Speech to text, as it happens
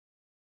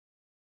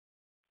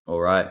All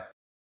right.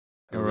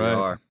 Here All we right.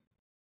 are.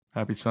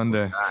 Happy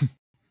Sunday.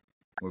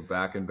 We're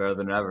back and better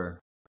than ever.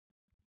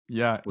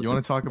 Yeah, you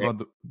want to talk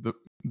about the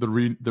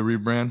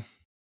rebrand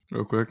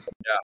real quick?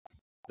 Yeah,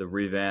 the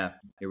revamp.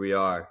 Here we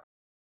are.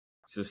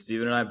 So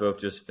Steven and I both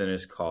just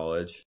finished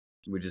college.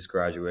 We just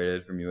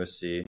graduated from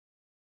USC.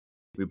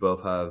 We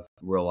both have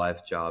real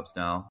life jobs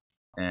now,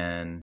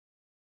 and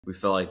we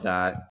felt like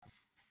that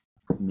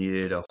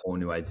needed a whole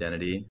new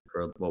identity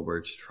for what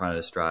we're just trying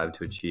to strive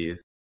to achieve.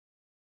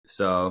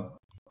 So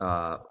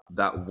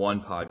that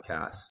one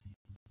podcast,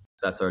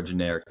 that's our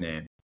generic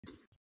name,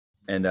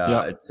 and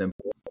Yeah. it's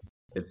simple.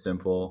 It's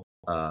simple.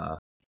 I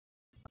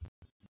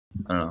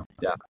don't know.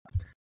 Yeah.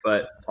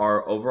 But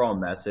our overall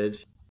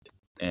message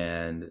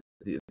and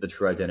the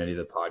true identity of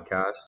the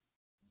podcast,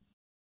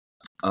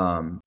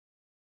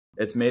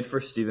 it's made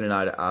for Stephen and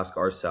I to ask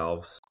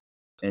ourselves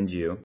and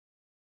you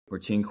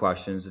routine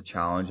questions to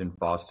challenge and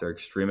foster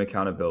extreme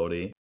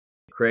accountability,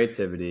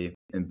 creativity,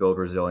 and build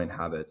resilient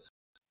habits.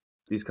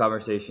 These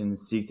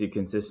conversations seek to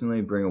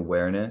consistently bring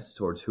awareness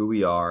towards who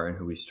we are and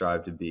who we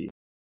strive to be.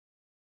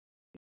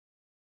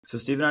 So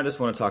Stephen and I just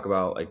want to talk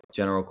about like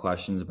general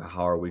questions about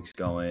how our week's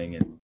going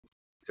and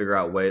figure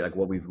out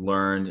what we've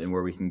learned and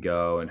where we can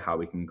go and how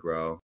we can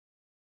grow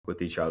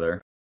with each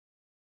other,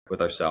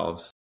 with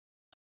ourselves.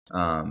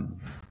 So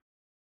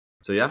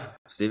yeah,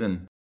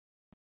 Steven,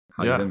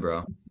 how you been,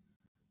 bro?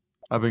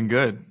 I've been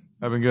good.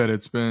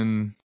 It's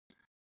been,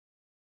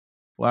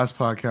 last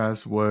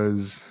podcast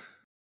was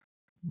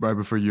right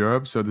before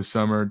Europe. So this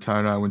summer, Ty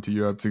and I went to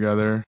Europe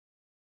together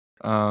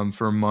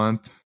for a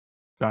month,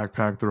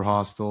 backpacked through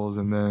hostels.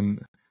 And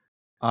then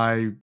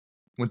I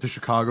went to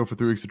Chicago for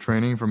 3 weeks of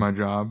training for my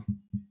job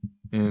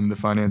in the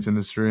finance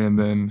industry. And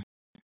then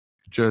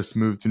just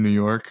moved to New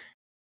York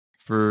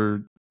for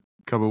a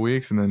couple of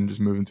weeks and then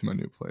just moved into my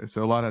new place.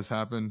 So a lot has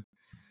happened,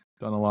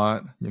 done a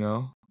lot,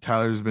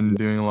 Tyler's been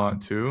doing a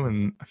lot too,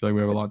 and I feel like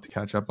we have a lot to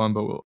catch up on,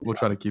 but we'll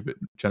try to keep it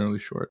generally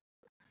short.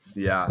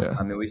 Yeah.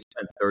 I mean, we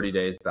spent 30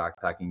 days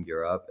backpacking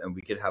Europe, and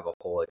we could have a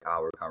whole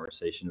hour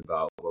conversation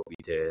about what we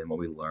did and what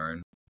we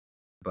learned.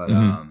 But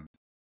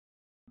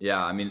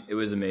yeah, I mean, it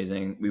was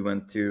amazing. We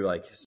went through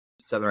like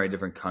 7 or 8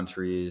 different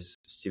countries.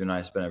 Steve and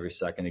I spent every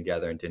second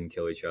together and didn't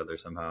kill each other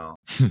somehow.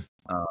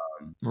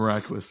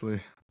 Miraculously.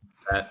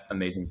 Met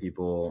amazing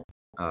people.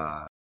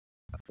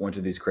 Went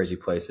to these crazy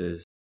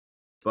places.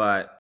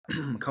 But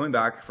coming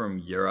back from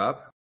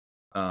Europe,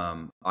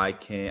 I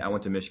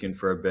went to Michigan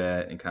for a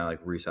bit and kind of like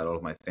resettled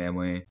with my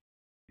family.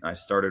 I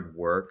started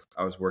work.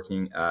 I was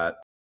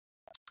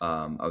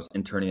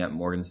interning at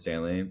Morgan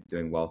Stanley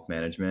doing wealth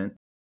management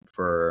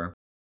for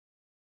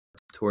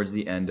towards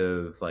the end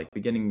of like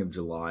beginning of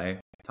July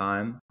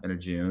time, end of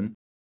June.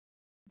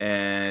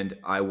 And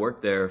I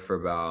worked there for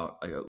about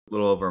like a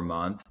little over a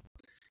month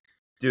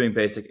doing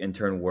basic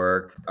intern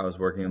work. I was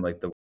working in like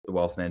the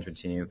wealth management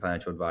team,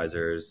 financial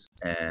advisors,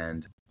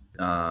 and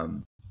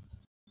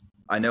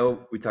I know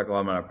we talk a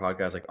lot about our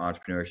podcast, like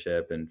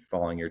entrepreneurship and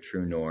following your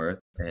true north.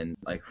 And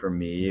like for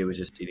me, it was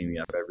just eating me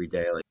up every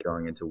day, like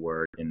going into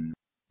work and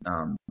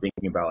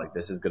thinking about like,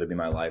 this is going to be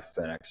my life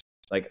for the next,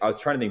 like I was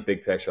trying to think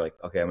big picture, like,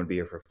 okay, I'm going to be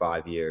here for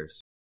 5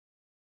 years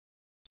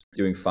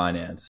doing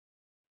finance.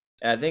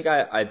 And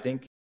I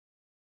think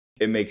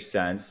it makes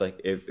sense.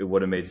 Like it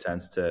would have made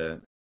sense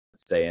to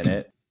stay in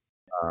it.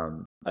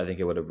 I think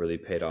it would have really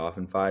paid off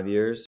in 5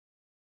 years,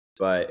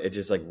 but it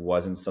just like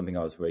wasn't something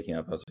I was waking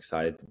up. I was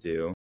excited to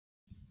do.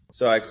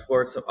 So I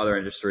explored some other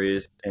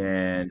industries,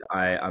 and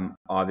I'm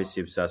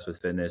obviously obsessed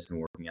with fitness and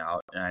working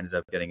out. And I ended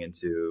up getting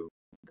into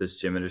this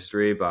gym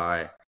industry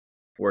by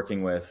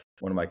working with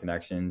one of my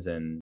connections.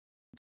 And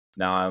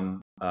now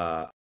I'm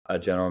a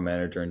general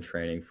manager in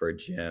training for a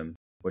gym,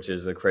 which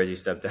is a crazy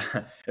step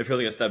down. It's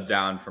really a step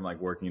down from like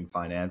working in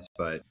finance,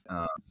 but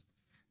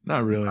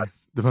not really.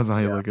 Depends on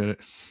how you look at it.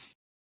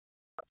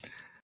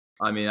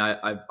 I mean,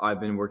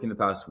 I've been working the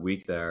past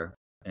week there,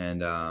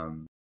 and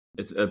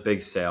it's a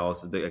big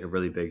sales, like a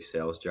really big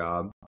sales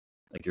job.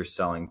 Like you're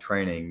selling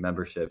training,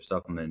 membership,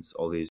 supplements,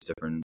 all these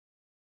different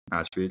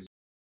attributes.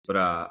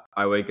 But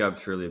I wake up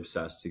truly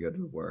obsessed to go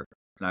to work,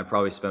 and I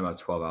probably spend about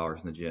 12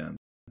 hours in the gym.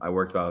 I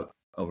worked about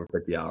over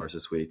 50 hours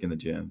this week in the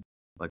gym.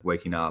 Like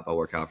waking up, I'll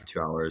work out for 2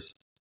 hours.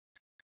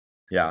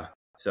 Yeah.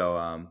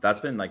 So that's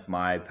been like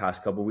my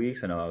past couple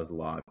weeks. I know that was a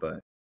lot, but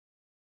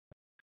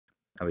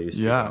how about you,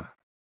 Steve? Yeah.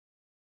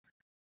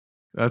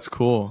 That's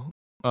cool.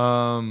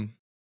 What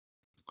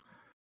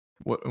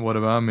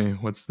about me?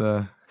 What's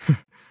the So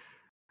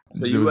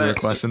was there a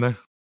question there?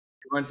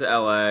 You went to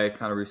LA,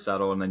 kind of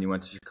resettled, and then you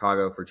went to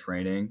Chicago for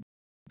training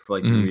for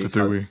like 3 For weeks.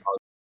 3 weeks.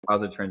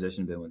 How's the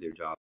transition been with your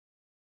job?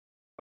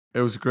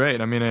 It was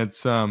great. I mean,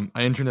 it's I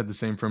interned at the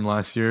same firm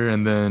last year,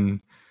 and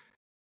then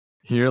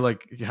here,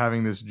 like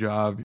having this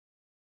job,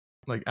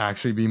 like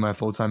actually be my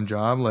full-time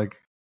job, like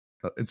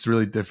it's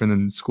really different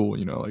than school.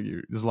 Like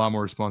there's a lot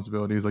more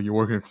responsibilities. Like you're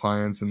working with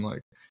clients, and like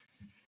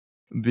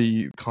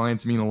the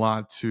clients mean a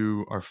lot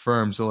to our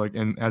firm. So like,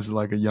 and as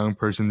like a young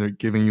person, they're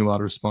giving you a lot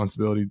of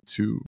responsibility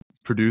to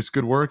produce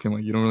good work, and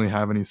like you don't really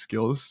have any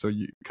skills, so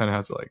you kind of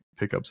have to like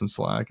pick up some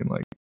slack and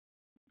like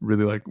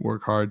really like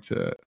work hard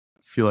to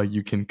feel like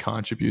you can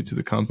contribute to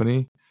the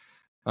company.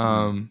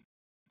 And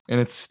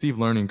it's a steep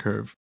learning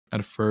curve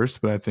at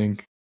first, but I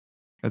think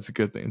that's a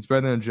good thing. It's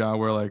better than a job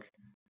where like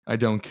I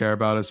don't care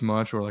about as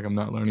much, or like I'm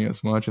not learning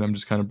as much and I'm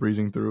just kind of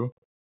breezing through.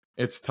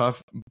 It's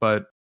tough,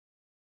 but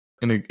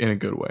in a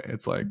good way.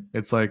 It's like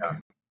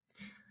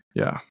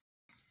yeah.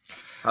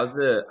 How's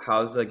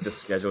like the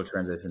schedule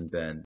transition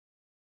been?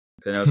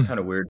 'Cause I know it's kind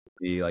of weird to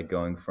be like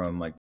going from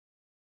like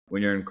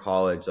when you're in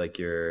college, like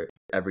your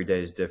every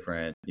day is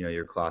different. You know,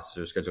 your classes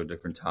are scheduled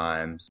different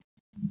times.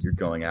 You're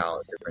going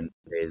out different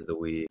days of the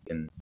week,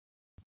 and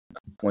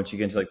once you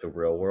get into like the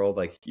real world,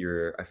 like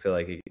I feel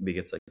like it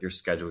gets like your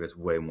schedule gets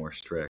way more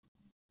strict.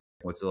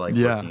 What's it like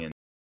Yeah. working in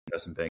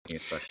investment banking,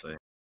 especially?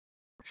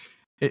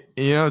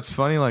 It's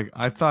funny. Like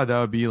I thought that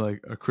would be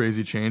like a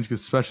crazy change,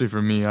 because especially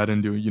for me, I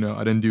didn't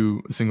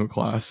do a single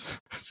class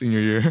senior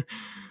year.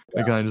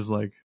 I kind of just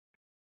like,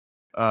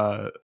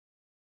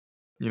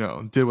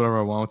 did whatever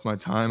I want with my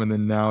time, and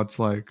then now it's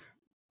like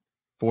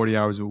 40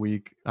 hours a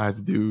week. I had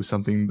to do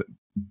something that,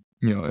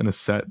 in a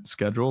set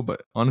schedule.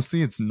 But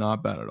honestly, it's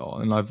not bad at all.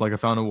 And I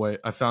found a way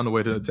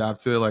to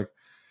adapt to it. Like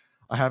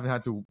I haven't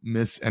had to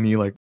miss any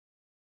like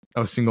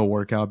a single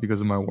workout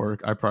because of my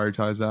work. I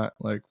prioritize that.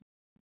 Like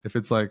if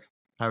it's like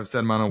I have a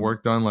set amount of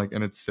work done, like,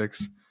 and it's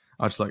 6,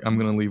 I just like, I'm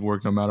going to leave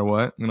work no matter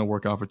what. I'm going to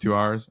work out for 2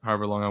 hours,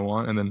 however long I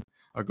want. And then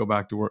I'll go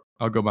back to work.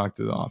 I'll go back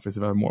to the office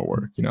if I have more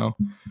work,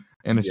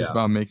 and it's just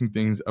about making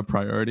things a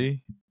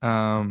priority.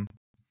 And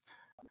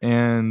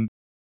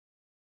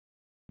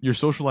your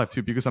social life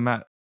too, because I'm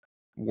at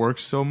work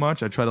so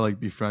much. I try to like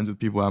be friends with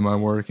people at my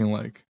work and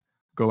like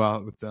go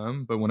out with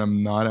them. But when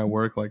I'm not at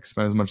work, like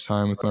spend as much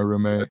time with my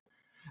roommate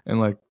and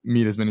like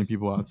meet as many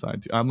people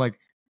outside too. I'm like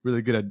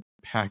really good at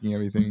packing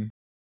everything.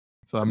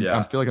 So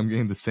I feel like I'm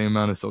getting the same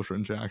amount of social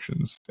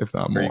interactions, if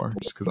not more, Cool.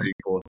 just because I'm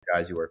cool with the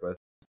guys you work with.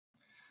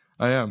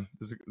 I am.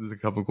 There's a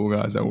couple cool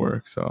guys at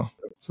work, so not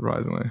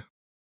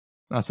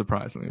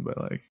surprisingly, but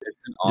like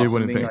It's an awesome you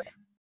wouldn't think.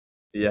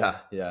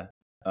 Yeah.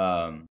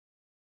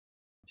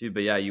 Dude,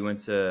 but yeah, we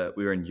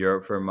were in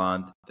Europe for a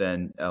month,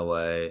 then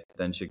LA,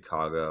 then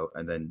Chicago,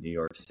 and then New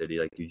York City.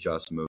 Like you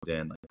just moved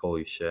in. Like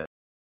holy shit.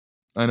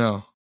 I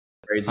know.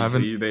 Crazy. So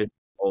you basically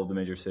all the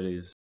major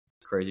cities.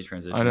 Crazy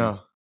transitions. I know.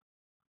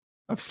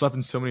 I've slept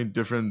in so many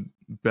different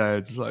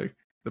beds like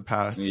the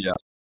past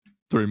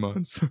 3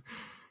 months.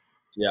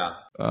 Yeah.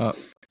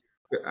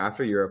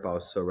 After Europe, I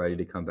was so ready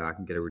to come back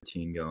and get a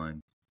routine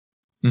going.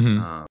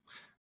 Mm-hmm.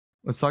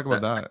 Let's talk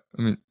about that.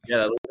 I mean,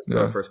 that leads us to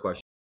our first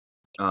question.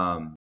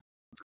 How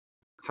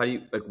do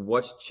you like?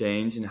 What's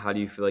changed, and how do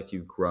you feel like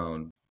you've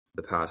grown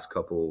the past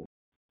couple,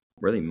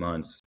 really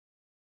months?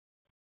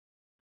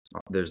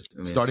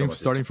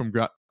 Starting from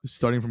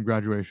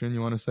graduation,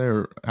 you want to say,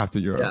 or after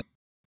Europe? Yeah.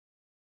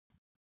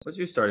 What's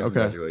your starting from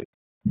graduation?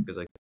 Because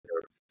like,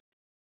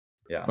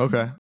 yeah.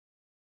 Okay.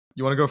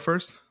 You want to go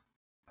first?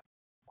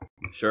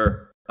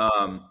 Sure.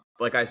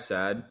 Like I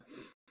said,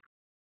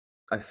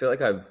 I feel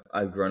like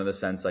I've grown in the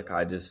sense like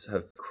I just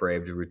have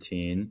craved a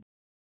routine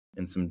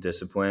and some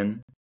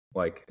discipline,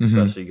 like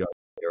especially going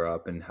to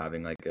Europe and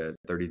having like a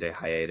 30-day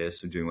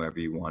hiatus of doing whatever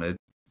you wanted.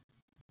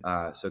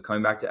 So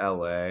coming back to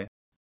LA,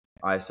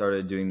 I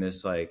started doing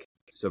this like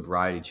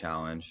sobriety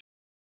challenge,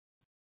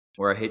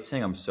 where I hate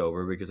saying I'm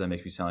sober because that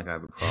makes me sound like I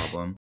have a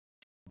problem.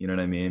 You know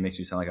what I mean? It makes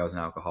me sound like I was an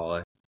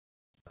alcoholic.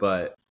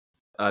 But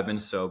I've been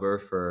sober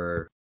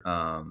for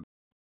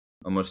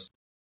almost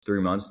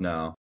 3 months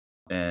now,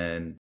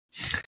 and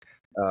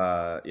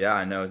yeah,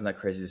 I know, isn't that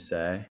crazy to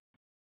say?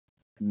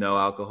 No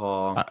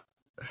alcohol,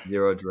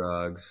 0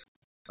 drugs,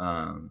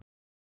 and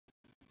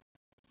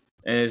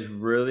it's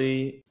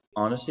really,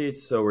 honestly,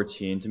 it's so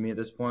routine to me at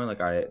this point.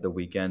 Like the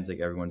weekends, like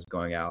everyone's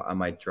going out, I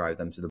might drive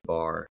them to the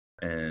bar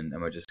and I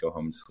might just go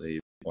home and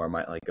sleep, or I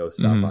might like go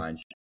stop by and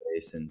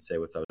face and say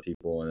what's up to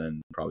people, and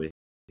then probably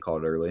call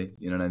it early.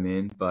 You know what I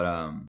mean? But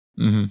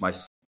my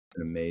sleep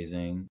is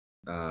amazing.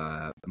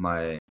 I've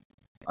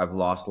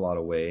lost a lot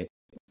of weight.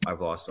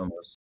 I've lost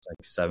almost like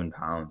 7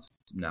 pounds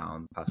now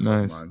in the past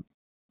couple months.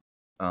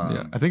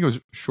 Yeah, I think it was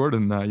shorter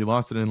than that. You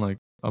lost it in like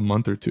a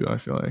month or 2. I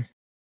feel like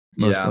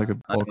like a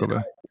bulk of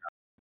it.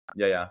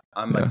 Yeah.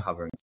 I'm like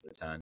hovering to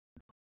 10,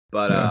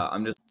 but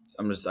I'm just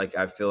like,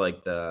 I feel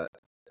like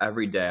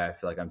every day I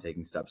feel like I'm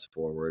taking steps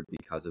forward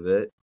because of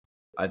it.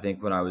 I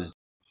think when I was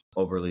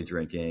overly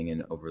drinking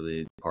and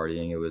overly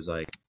partying, it was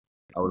like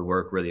I would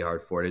work really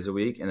hard 4 days a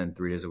week, and then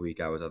 3 days a week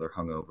I was either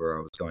hungover or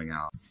I was going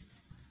out.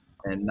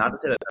 And not to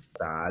say that that's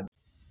bad,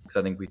 because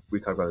I think we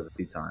talked about this a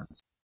few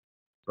times,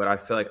 but I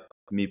feel like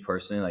me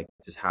personally, like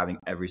just having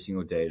every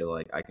single day to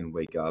like I can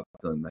wake up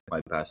feeling like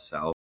my best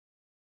self.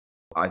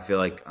 I feel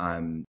like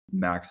I'm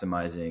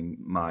maximizing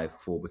my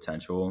full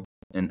potential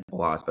in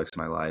all aspects of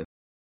my life,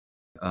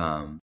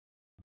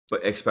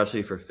 but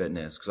especially for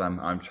fitness, because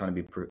I'm trying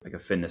to be like a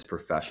fitness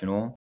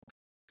professional,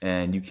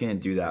 and you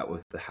can't do that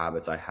with the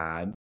habits I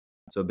had.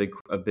 So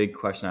a big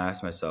question I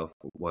asked myself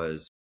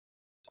was,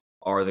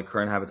 are the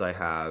current habits I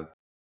have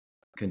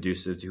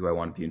conducive to who I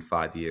want to be in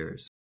 5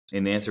 years?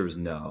 And the answer was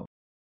no.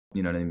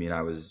 You know what I mean?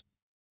 I was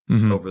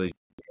overly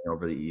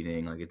over the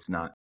eating. Like it's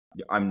not.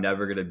 I'm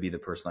never gonna be the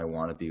person I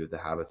want to be with the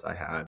habits I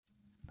had.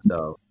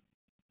 So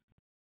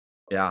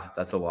yeah,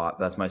 that's a lot.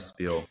 That's my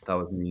spiel. That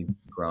was me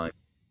growing.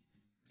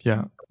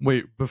 Yeah.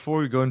 Wait, before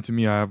we go into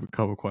me, I have a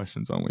couple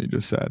questions on what you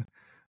just said,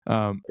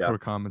 Yeah. or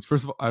comments.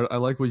 First of all, I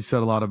like what you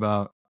said a lot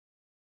about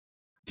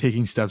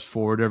taking steps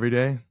forward every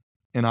day.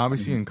 And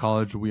obviously in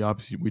college, we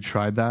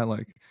tried that.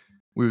 Like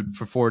we would,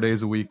 for 4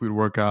 days a week, we'd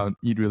work out,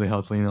 eat really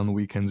healthily. And on the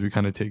weekends, we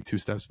kind of take 2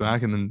 steps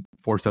back and then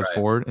 4 steps Right.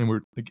 forward. And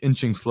we're like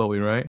inching slowly.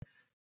 Right.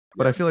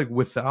 But Yeah. I feel like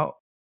without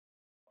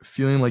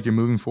feeling like you're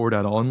moving forward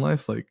at all in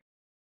life, like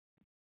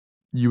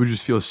you would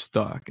just feel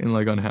stuck and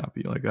like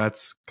unhappy. Like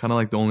that's kind of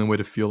like the only way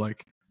to feel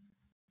like,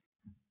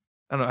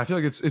 I don't know. I feel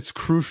like it's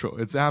crucial.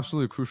 It's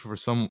absolutely crucial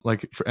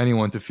for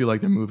anyone to feel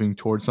like they're moving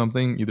towards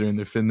something, either in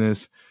their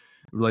fitness,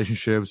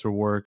 relationships, or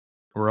work,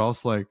 or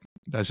else like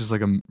that's just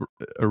like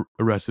a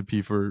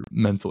recipe for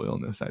mental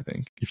illness. I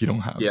think if you don't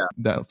have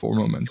that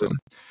forward momentum.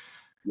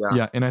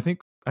 Yeah, and I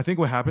think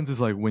what happens is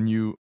like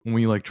when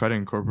we like try to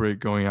incorporate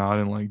going out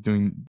and like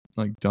doing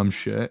like dumb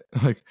shit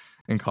like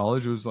in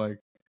college, it was like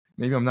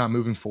maybe I'm not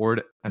moving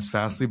forward as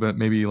fastly, but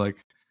maybe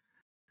like,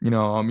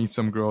 I'll meet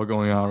some girl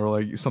going out, or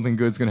like something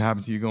good's going to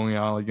happen to you going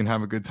out. Like you can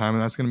have a good time,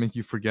 and that's going to make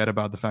you forget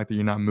about the fact that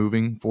you're not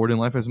moving forward in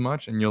life as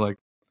much. And you're like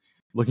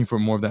looking for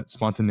more of that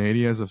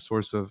spontaneity as a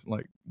source of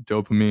like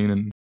dopamine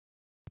and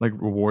like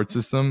reward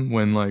system,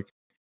 when like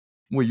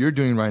what you're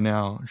doing right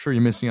now, sure,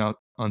 you're missing out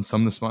on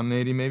some of the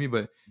spontaneity maybe,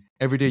 but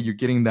every day you're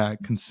getting that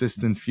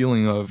consistent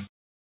feeling of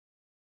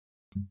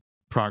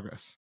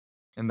progress.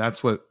 And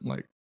that's what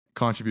like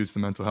contributes to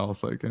mental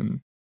health, like,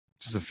 and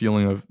just a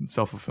feeling of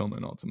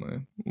self-fulfillment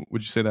ultimately.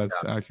 Would you say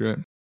that's accurate?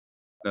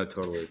 No,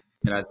 totally.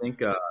 And I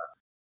think,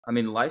 I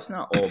mean, life's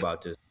not all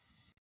about just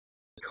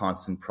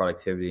constant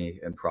productivity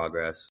and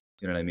progress.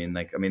 You know what I mean?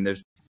 Like, I mean,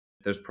 there's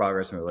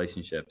progress in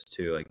relationships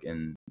too. Like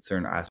in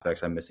certain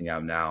aspects, I'm missing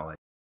out now. Like,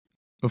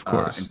 of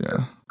course, yeah.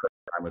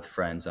 Time with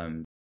friends,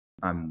 I'm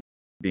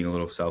being a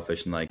little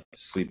selfish and like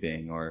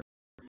sleeping, or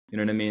you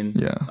know what I mean?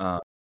 Yeah.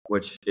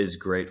 Which is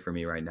great for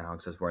me right now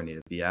because that's where I need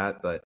to be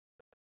at. But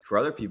for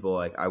other people,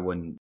 like I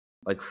wouldn't.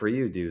 Like for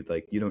you, dude,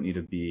 like you don't need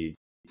to be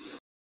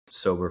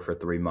sober for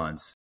 3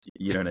 months.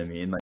 You know what I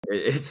mean? Like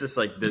it's just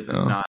like it's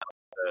not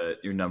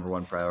your number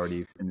one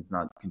priority, and it's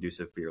not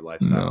conducive for your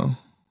lifestyle.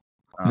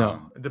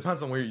 No, it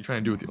depends on what you're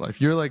trying to do with your life.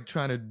 You're like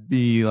trying to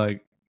be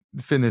like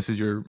fitness is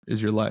your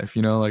life,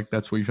 like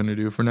that's what you're trying to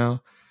do for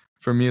now.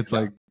 For me, it's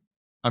like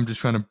I'm just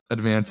trying to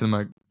advance in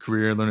my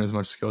career, learn as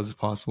much skills as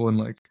possible, and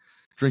like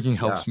drinking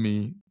helps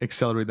me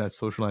accelerate that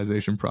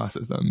socialization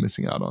process that I'm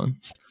missing out on.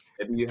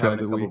 Maybe you have a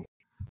couple of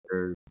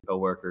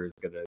coworkers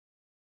gonna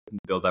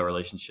build that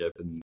relationship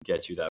and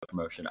get you that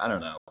promotion. I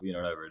don't know,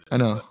 whatever it is. I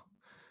know. But.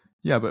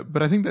 Yeah,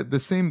 but I think that the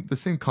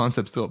same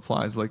concept still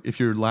applies. Like if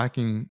you're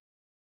lacking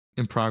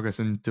in progress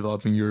in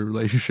developing your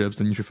relationships,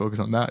 then you should focus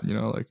on that.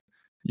 Like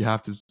you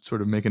have to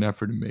sort of make an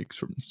effort to make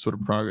sort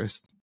of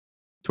progress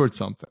towards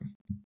something.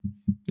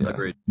 Yeah.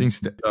 Agreed.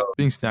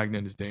 Being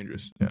stagnant is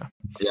dangerous. Yeah.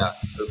 Yeah.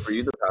 So for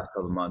you, the past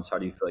couple of months, how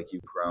do you feel like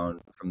you've grown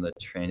from the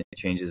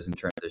changes and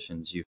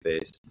transitions you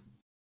faced?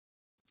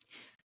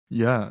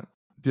 Yeah,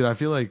 dude, I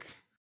feel like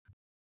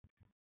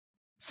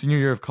senior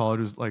year of college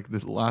was like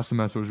this last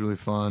semester was really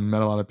fun,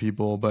 met a lot of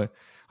people, but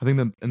I think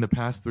that in the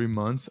past 3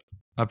 months,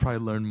 I've probably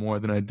learned more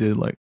than I did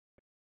like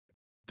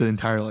the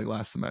entire like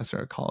last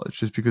semester at college,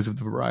 just because of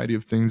the variety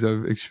of things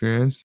I've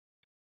experienced.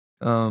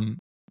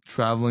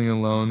 Traveling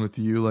alone with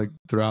you like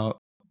throughout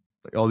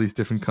like all these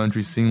different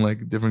countries, seeing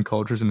like different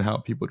cultures and how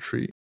people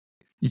treat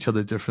each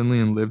other differently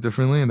and live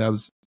differently, and that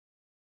was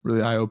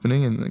really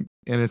eye-opening. And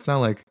it's not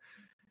like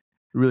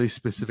really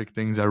specific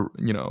things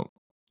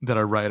that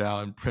I write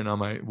out and print on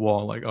my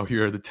wall, like, oh,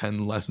 here are the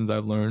 10 lessons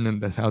I've learned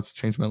and that's how it's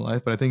changed my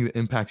life. But I think it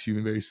impacts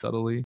you very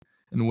subtly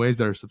in ways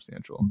that are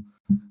substantial,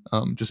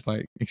 just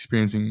by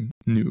experiencing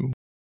new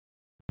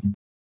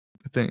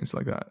things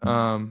like that.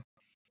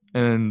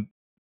 And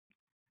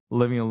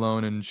living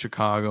alone in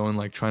Chicago and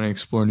like trying to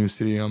explore a new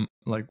city,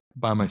 like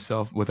by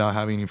myself without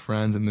having any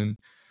friends, and then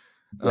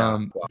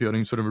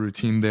building sort of a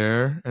routine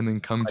there, and then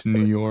coming to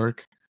New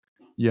York.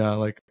 Yeah,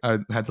 like I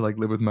had to like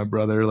live with my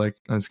brother like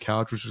on his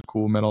couch, which was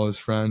cool. Met all his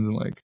friends, and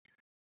like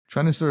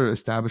trying to sort of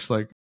establish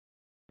like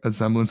a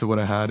semblance of what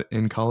I had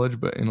in college,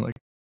 but in like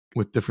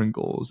with different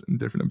goals and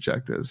different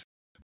objectives.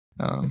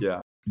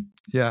 Yeah.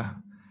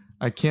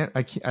 I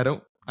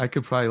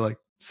could probably like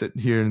sit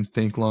here and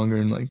think longer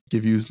and like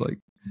give you like,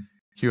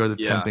 here are the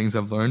 10 things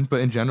I've learned. But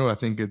in general, I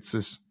think it's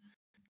just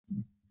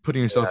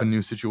putting yourself in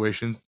new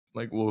situations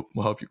like will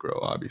help you grow,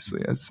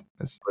 obviously, as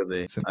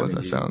simple as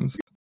that sounds.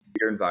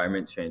 Your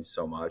environment changed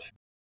so much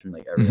from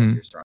like everything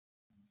you're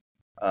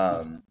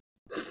surrounded.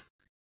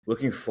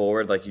 Looking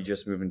forward, like you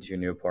just moved into your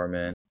new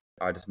apartment.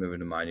 I just moved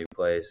into my new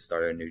place,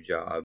 started a new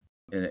job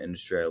in an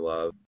industry I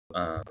love.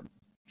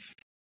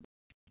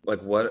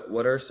 Like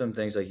what are some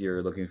things like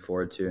you're looking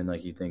forward to and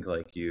like you think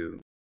like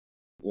you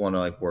want to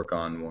like work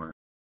on more?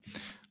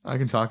 I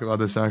can talk about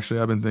this actually.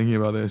 I've been thinking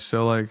about this.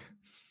 So like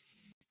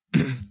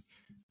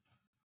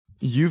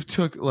you've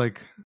took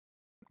like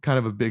kind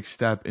of a big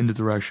step in the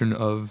direction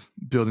of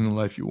building the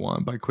life you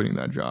want by quitting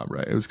that job,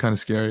 right? It was kind of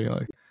scary.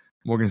 Like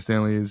Morgan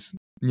Stanley is,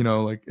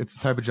 like it's the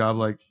type of job,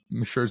 like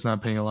I'm sure it's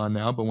not paying a lot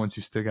now, but once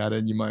you stick at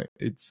it,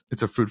 it's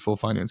a fruitful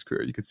finance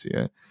career. You could see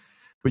it.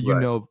 But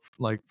Right.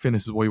 like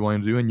fitness is what you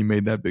wanted to do, and you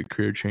made that big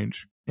career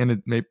change. And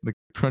it made the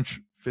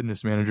Crunch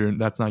Fitness Manager.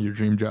 That's not your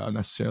dream job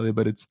necessarily,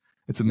 but it's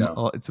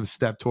a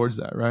step towards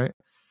that, right?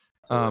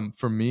 Totally.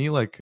 For me,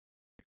 like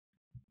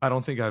I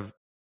don't think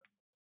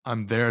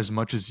I'm there as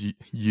much as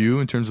you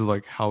in terms of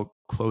like how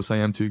close I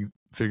am to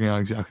figuring out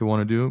exactly what I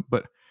want to do,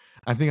 but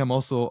I think I'm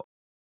also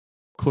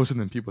closer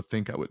than people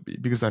think I would be,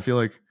 because I feel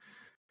like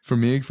for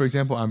me, for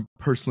example, I'm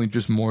personally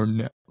just more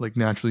like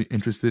naturally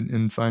interested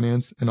in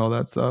finance and all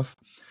that stuff.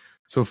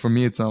 So for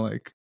me, it's not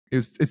like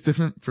it's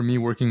different for me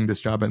working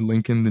this job at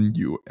Lincoln than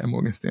you at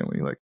Morgan Stanley.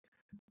 Like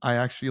I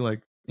actually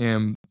like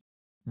am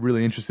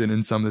really interested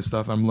in some of this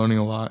stuff. I'm learning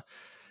a lot,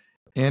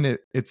 and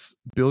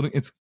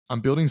I'm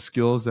building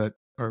skills that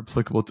are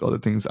applicable to other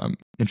things I'm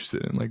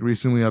interested in. Like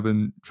recently, I've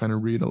been trying to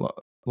read a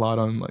lot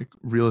on like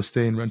real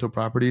estate and rental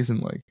properties,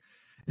 and like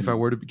if I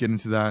were to get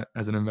into that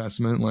as an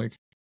investment, like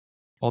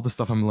all the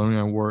stuff I'm learning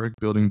at work,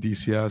 building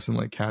DCFs and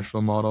like cash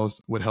flow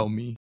models would help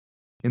me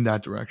in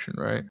that direction,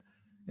 right?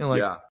 And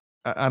like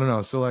I don't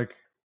know, so like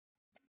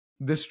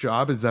this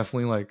job is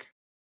definitely like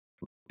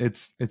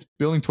it's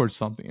building towards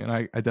something, and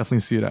I definitely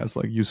see it as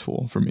like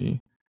useful for me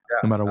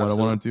no matter what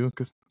Absolutely. I want to do,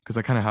 because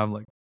I kind of have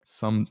like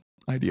some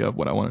idea of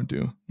what I want to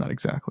do, not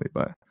exactly,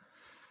 but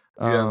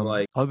Do you have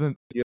like other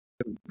than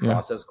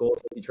process goals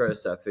that you try to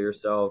set for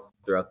yourself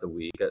throughout the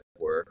week at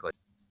work? Like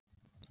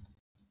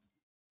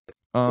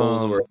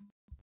goals where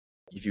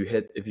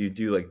if you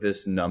do like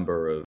this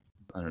number of,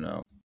 I don't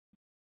know,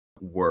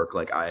 work,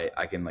 like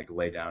I can like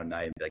lay down at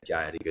night and be like, yeah,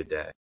 I had a good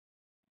day.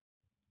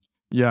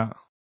 Yeah.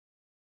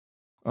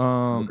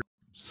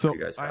 So you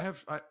guys I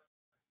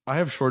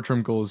have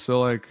short-term goals. So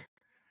like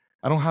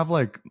I don't have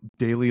like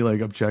daily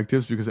like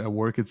objectives, because at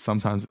work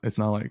sometimes it's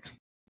not like,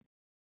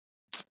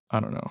 I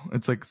don't know.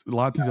 It's like a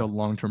lot of things are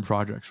long-term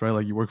projects, right?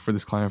 Like you work for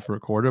this client for a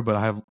quarter, but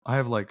I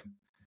have like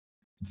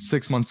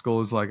 6 months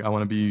goals. Like I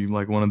want to be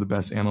like one of the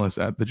best analysts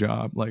at the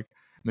job. Like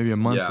maybe a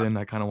month in,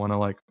 I kind of want to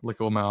like look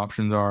at what my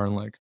options are and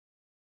like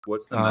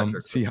what's the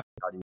metric? see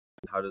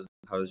How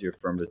does your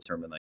firm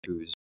determine like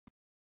who's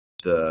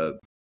the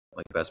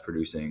like best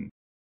producing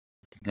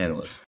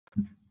analyst?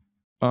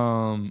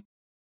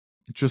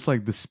 Just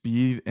like the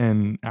speed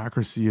and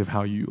accuracy of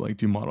how you like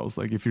do models.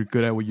 Like if you're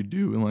good at what you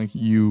do and like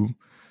you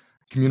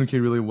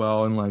communicate really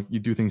well and like you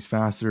do things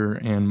faster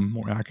and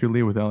more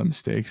accurately without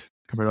mistakes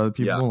compared to other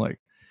people, like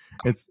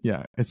it's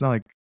not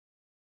like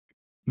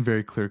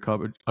very clear cut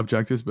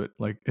objectives, but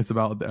like it's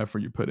about the effort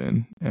you put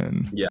in.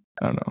 And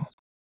I don't know,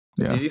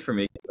 it's easy for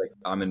me, like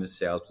I'm in a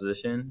sales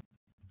position,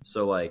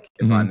 so like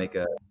if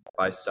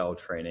I sell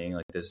training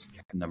like this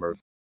number of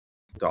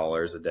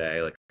dollars a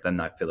day, like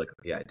then I feel like,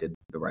 okay, I did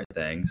the right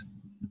things.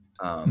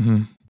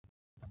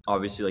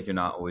 Obviously, like you're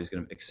not always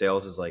gonna, like,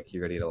 sales is like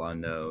you're gonna get a lot of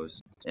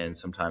no's, and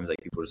sometimes like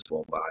people just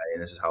won't buy,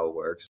 and this is how it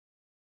works.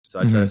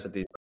 So I try to set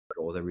these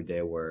goals every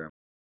day where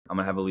I'm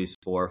gonna have at least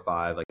 4 or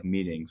 5 like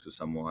meetings with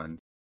someone,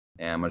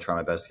 and I'm gonna try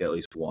my best to get at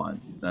least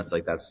one. And that's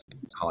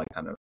how I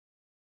kind of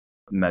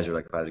measure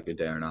like if I had a good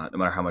day or not, no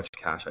matter how much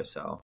cash I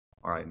sell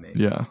or I make.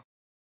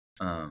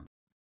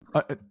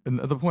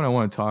 Another point I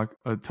want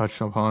to touch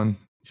upon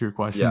to your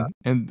question,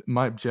 and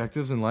my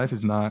objectives in life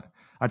is not,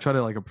 I try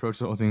to like approach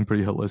the whole thing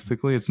pretty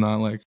holistically. It's not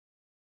like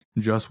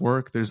just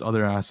work. There's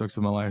other aspects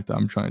of my life that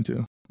I'm trying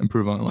to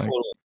improve on. Like,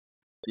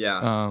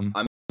 I'm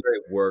very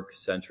work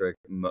centric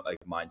like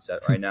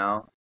mindset right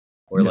now,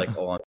 where like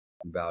all I'm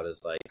thinking about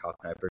is like how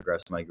can I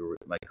progress my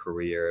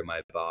career,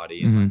 my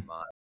body, and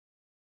my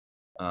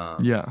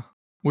mind.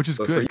 Which is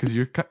good, because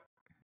you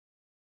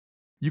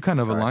kind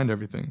of aligned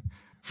everything.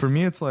 For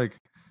me, it's like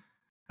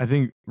I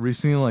think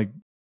recently like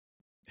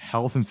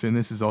health and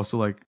fitness is also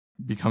like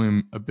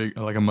becoming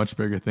a much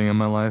bigger thing in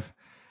my life,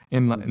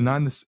 and not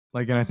in this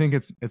like, and I think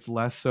it's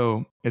less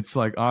so, it's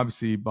like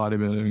obviously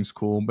bodybuilding is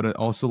cool, but it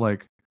also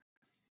like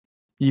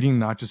eating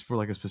not just for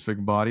like a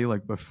specific body,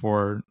 like but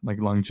for like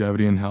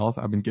longevity and health.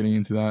 I've been getting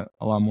into that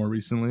a lot more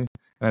recently,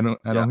 and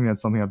I don't think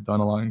that's something I've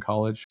done a lot in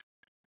college,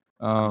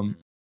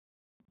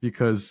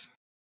 because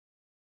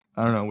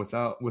I don't know,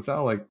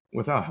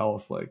 without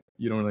health, like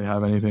you don't really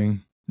have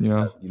anything,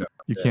 you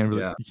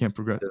can't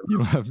progress, you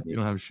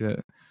don't have shit.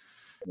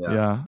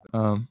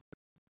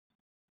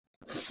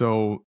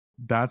 So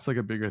that's like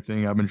a bigger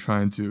thing I've been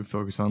trying to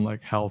focus on,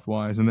 like health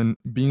wise, and then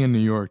being in New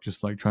York,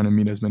 just like trying to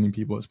meet as many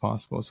people as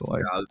possible. So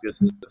like I was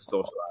just the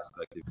social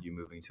aspect of you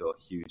moving to a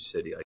huge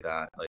city like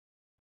that, like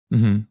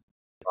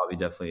probably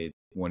definitely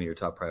one of your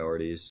top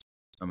priorities.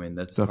 I mean,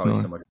 that's probably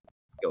so much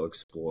to go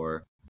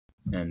explore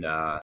and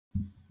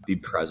be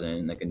present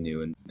in like a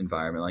new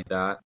environment like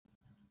that.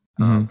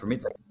 For me,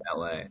 it's like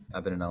LA.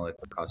 I've been in LA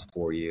for the past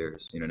 4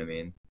 years. You know what I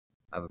mean?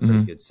 I have a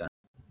pretty good sense,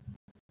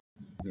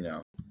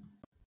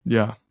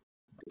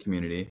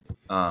 community.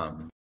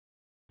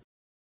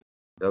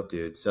 Dope,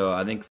 dude. So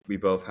I think we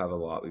both have a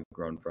lot we've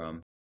grown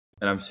from,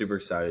 and I'm super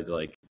excited to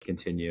like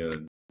continue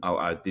and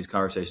these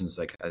conversations,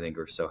 like, I think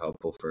are so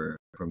helpful for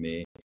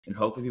me, and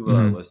hopefully people that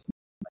are listening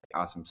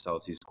ask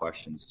themselves these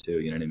questions too.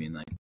 You know what I mean?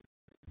 Like,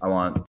 I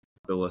want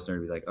the listener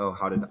to be like, oh,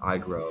 how did I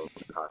grow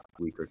the past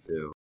week or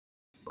two?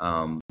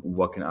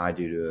 What can I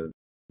do to,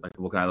 like,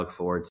 what can I look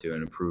forward to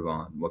and improve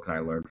on? What can I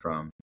learn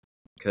from?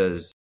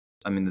 Because,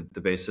 I mean,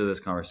 the basis of this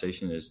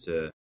conversation is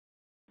to,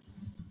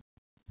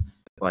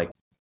 like,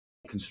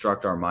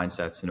 construct our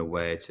mindsets in a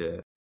way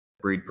to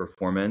breed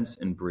performance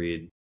and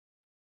breed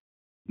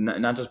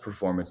not just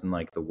performance in,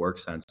 like, the work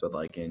sense, but,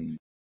 like, in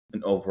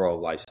an overall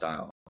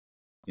lifestyle.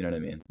 You know what I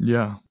mean?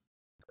 Yeah,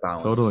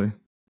 Balance, totally.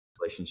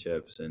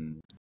 relationships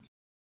and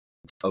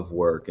of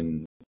work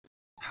and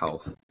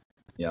health.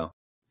 Yeah.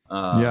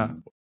 Yeah.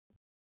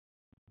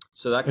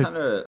 So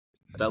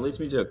that leads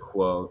me to a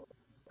quote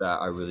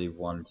that I really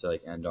wanted to,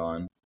 like, end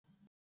on.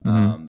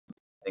 I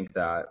think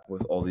that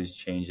with all these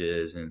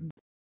changes and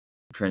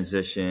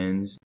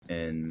transitions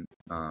and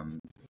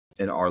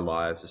in our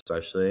lives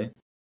especially,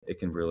 it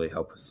can really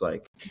help us,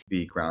 like,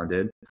 be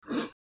grounded.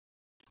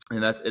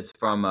 And it's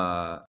from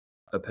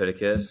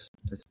Epictetus.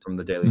 It's from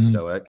the Daily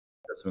Stoic.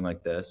 It's something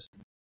like this: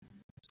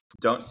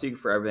 don't seek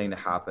for everything to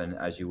happen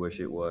as you wish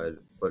it would,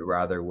 but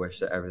rather wish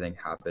that everything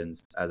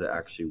happens as it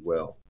actually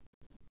will,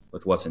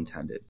 with what's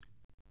intended.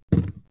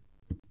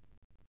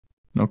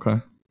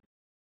 Okay.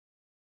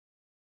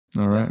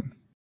 All right.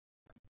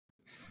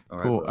 All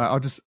right, Cool. bro.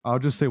 I'll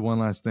just say one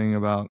last thing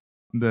about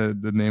the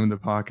name of the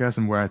podcast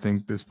and where I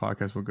think this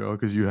podcast will go,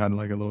 because you had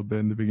like a little bit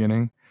in the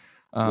beginning.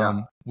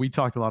 We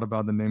talked a lot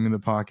about the name of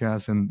the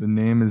podcast, and the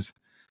name is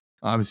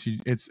obviously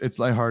it's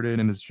lighthearted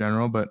and it's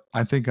general, but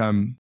I think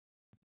I'm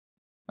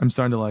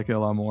starting to like it a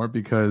lot more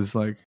because,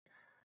 like,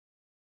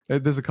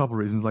 there's a couple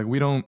reasons. Like, we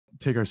don't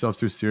take ourselves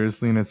too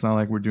seriously, and it's not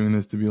like we're doing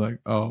this to be like,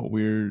 oh,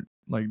 we're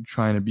like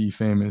trying to be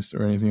famous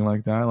or anything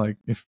like that. Like,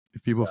 if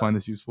people find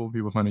this useful,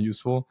 people find it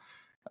useful.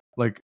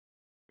 Like,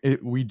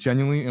 we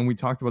genuinely, and we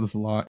talked about this a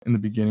lot in the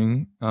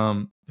beginning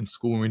in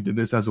school when we did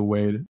this as a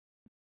way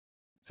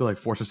to like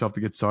force ourselves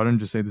to get started and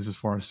just say this is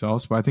for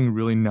ourselves. But I think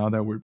really now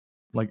that we're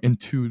like in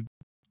two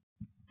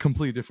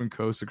completely different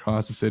coasts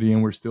across the city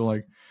and we're still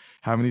like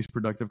having these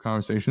productive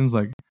conversations,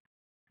 like,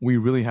 we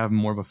really have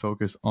more of a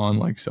focus on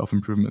like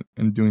self-improvement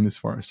and doing this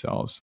for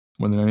ourselves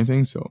more than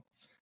anything. So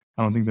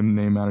I don't think the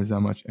name matters that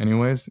much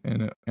anyways.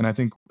 And I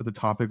think the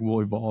topic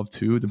will evolve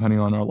too, depending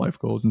on our life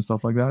goals and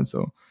stuff like that.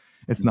 So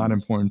it's not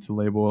important to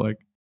label like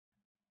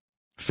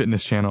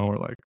fitness channel or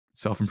like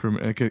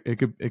self-improvement.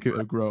 It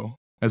could grow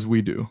as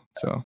we do.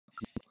 So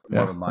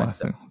More yeah, of a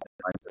last mindset. thing.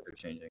 Mindsets are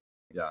changing.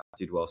 Yeah,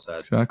 dude, well said.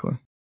 Exactly.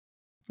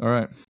 All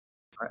right.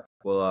 All right.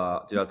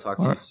 Well, dude, I'll talk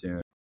All to you right.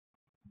 soon.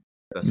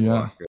 Best of Yeah.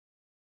 luck.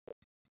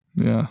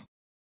 Yeah.